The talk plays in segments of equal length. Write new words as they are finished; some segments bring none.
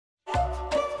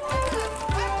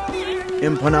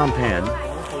In Phnom Penh,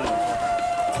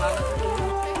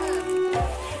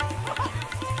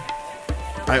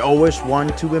 I always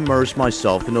want to immerse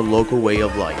myself in the local way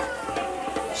of life,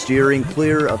 steering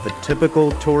clear of the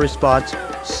typical tourist spots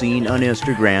seen on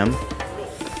Instagram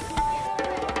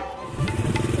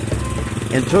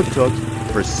and tuk-tuk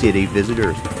for city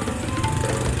visitors.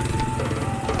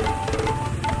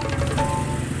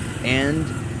 And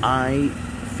I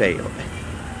failed.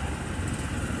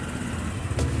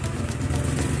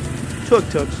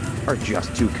 Tuk-tuks are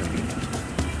just too convenient.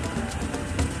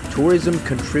 Tourism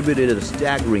contributed a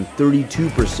staggering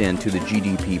 32% to the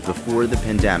GDP before the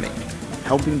pandemic,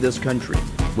 helping this country,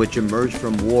 which emerged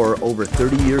from war over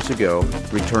 30 years ago,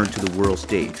 return to the world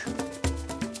stage.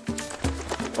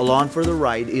 Along for the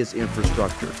ride is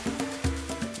infrastructure.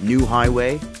 New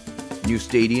highway, new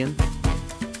stadium,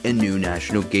 and new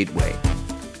national gateway.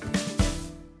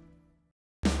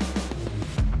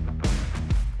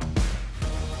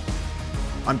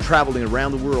 I'm traveling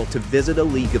around the world to visit a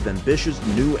league of ambitious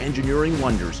new engineering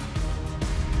wonders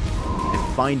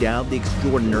and find out the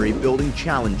extraordinary building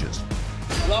challenges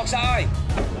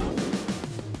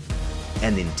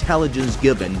and the intelligence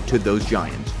given to those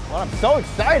giants. Well, I'm so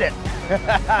excited!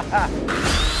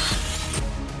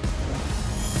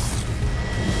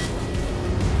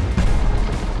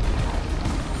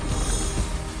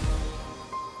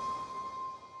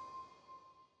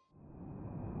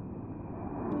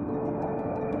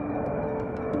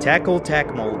 Techo-Ta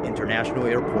Khmau International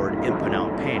Airport in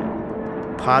Phnom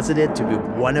Penh, posited to be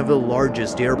one of the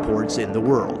largest airports in the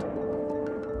world.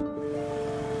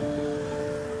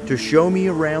 To show me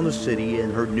around the city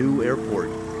and her new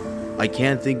airport, I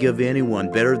can't think of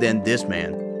anyone better than this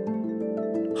man,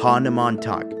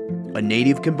 Tak, a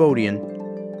native Cambodian,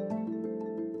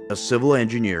 a civil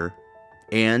engineer,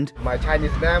 and my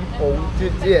Chinese name,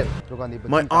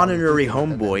 my honorary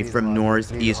homeboy from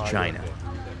Northeast China.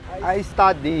 I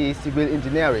studied civil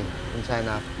engineering in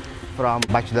China from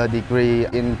bachelor degree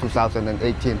in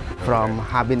 2018 from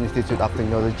Harbin Institute of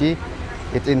Technology.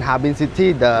 It's in Harbin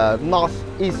City, the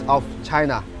northeast of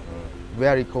China.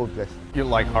 Very cold place. You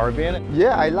like Harbin?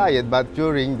 Yeah, I like it, but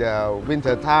during the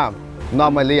winter time,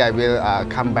 normally I will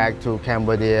come back to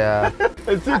Cambodia.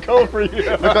 It's too cold for you.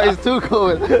 Because it's too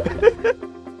cold.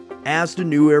 As the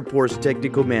new airport's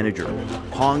technical manager,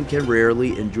 Hong can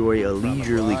rarely enjoy a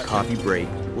leisurely coffee break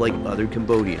like other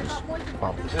Cambodians.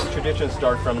 This tradition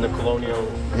starts from the colonial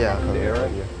era.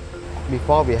 Yeah.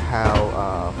 Before we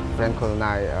have French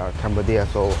colonize Cambodia,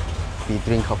 so we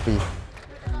drink coffee.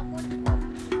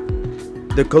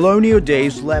 The colonial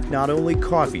days left not only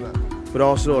coffee, but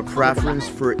also a preference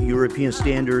for European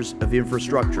standards of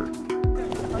infrastructure.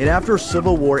 And after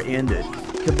Civil War ended,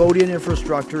 Cambodian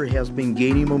infrastructure has been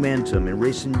gaining momentum in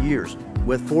recent years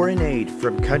with foreign aid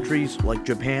from countries like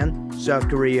Japan, South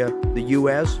Korea, the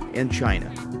US, and China.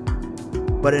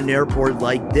 But an airport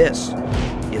like this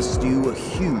is still a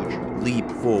huge leap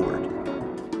forward.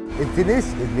 If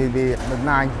finished, it will be the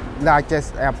 9th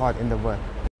largest airport in the world.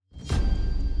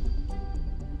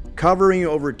 Covering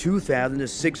over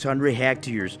 2,600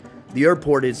 hectares, the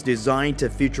airport is designed to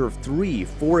feature 3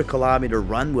 4-kilometer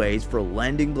runways for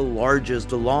landing the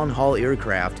largest long-haul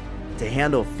aircraft to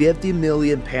handle 50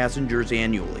 million passengers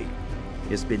annually.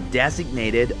 It's been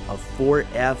designated a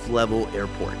 4F level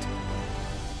airport.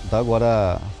 德国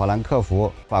的法兰克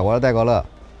福、法国的戴高乐、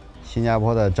新加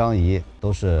坡的樟宜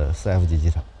都是 4F 级机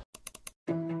场。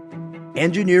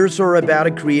 Engineers are about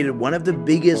to create one of the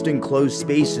biggest enclosed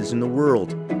spaces in the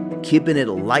world, keeping it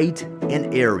light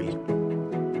and airy.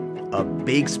 A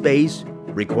big space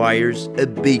requires a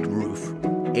big roof.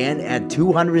 And at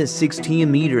 216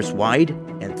 meters wide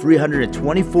and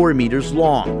 324 meters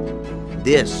long,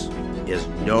 this is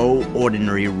no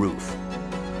ordinary roof.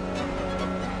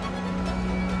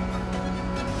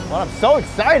 Well, I'm so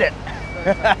excited!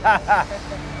 You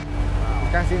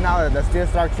can see now the steel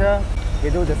structure.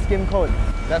 We do the skim coat.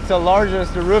 That's the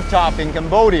largest rooftop in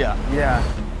Cambodia. Yeah.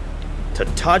 To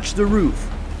touch the roof,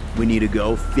 we need to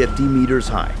go 50 meters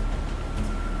high.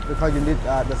 Because you need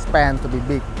the span to be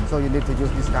big, so you need to use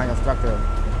this kind of structure.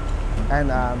 And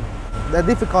the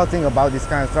difficult thing about this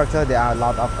kind of structure, there are a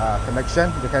lot of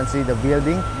connection. You can see the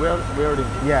building. Welding.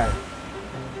 Yeah.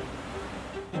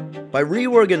 By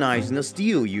reorganizing the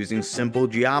steel using simple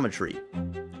geometry,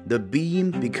 the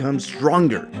beam becomes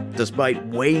stronger despite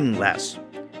weighing less.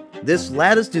 This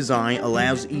lattice design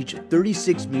allows each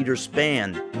 36-meter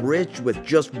span bridged with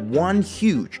just one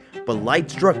huge but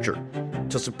light structure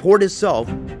to support itself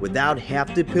without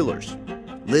hefty pillars,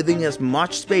 leaving as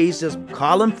much space as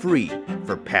column-free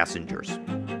for passengers.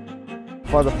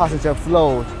 for the passenger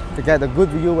flow to get a good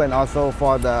view, and also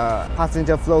for the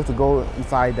passenger flow to go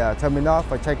inside the terminal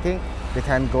for checking. They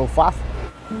can go fast.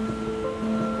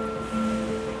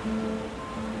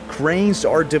 Cranes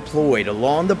are deployed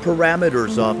along the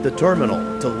parameters of the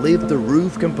terminal to lift the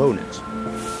roof components.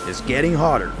 It's getting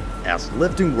hotter as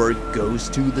lifting work goes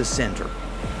to the center.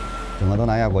 整个东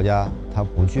南亚国家，它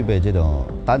不具备这种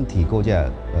单体构件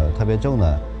特别重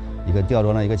的一个吊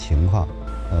装的一个情况。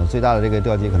最大的这个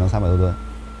吊机可能300多吨，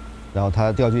然后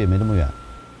它吊距也没这么远。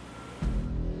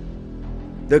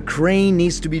 The crane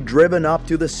needs to be driven up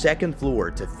to the second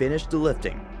floor to finish the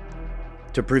lifting.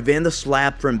 To prevent the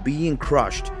slab from being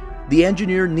crushed, the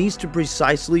engineer needs to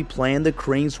precisely plan the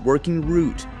crane's working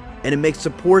route and make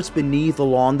supports beneath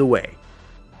along the way.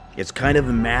 It's kind of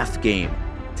a math game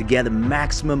to get the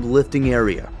maximum lifting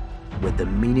area with the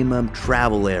minimum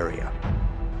travel area.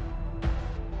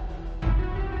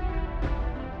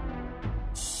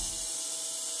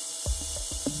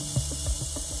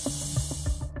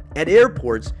 At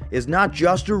airports, it's not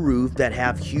just a roof that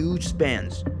have huge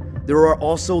spans. There are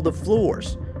also the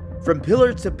floors. From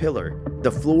pillar to pillar,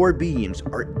 the floor beams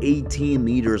are 18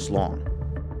 meters long.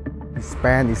 The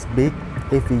span is big.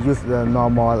 If we use the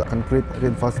normal concrete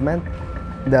reinforcement,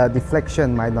 the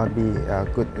deflection might not be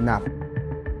good enough.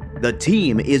 The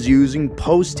team is using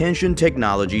post-tension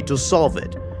technology to solve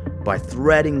it by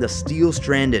threading the steel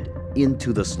stranded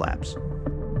into the slabs.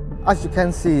 As you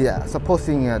can see,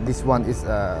 supposing this one is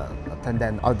a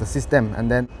tendon of the system, and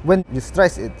then when you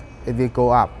stress it, it will go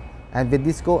up. And when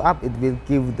this go up, it will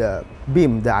give the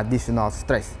beam the additional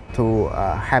stress to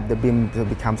have the beam to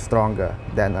become stronger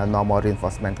than a normal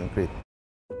reinforcement concrete.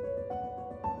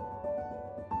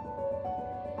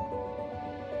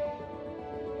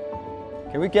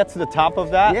 Can we get to the top of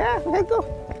that? Yeah, let's go.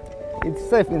 It's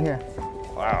safe in here.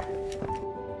 Wow.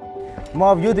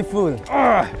 More beautiful.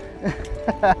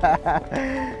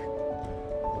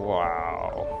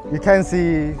 Wow. You can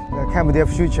see the Cambodia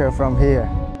future from here.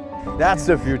 That's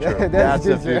the future. That's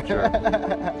the future.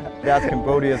 That's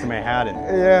Cambodia's Manhattan.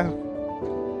 Yeah.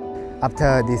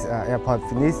 After this airport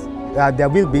finish, there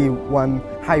will be one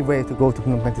highway to go to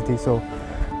Phnom Penh City, so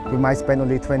we might spend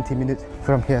only 20 minutes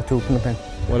from here to Phnom Penh.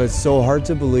 Well, it's so hard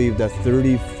to believe that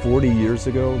 30, 40 years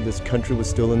ago, this country was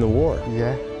still in the war.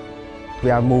 Yeah.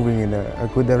 We are moving in a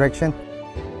good direction.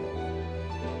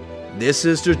 This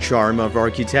is the charm of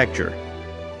architecture.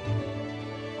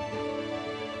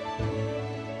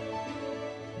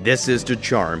 This is the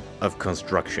charm of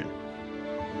construction.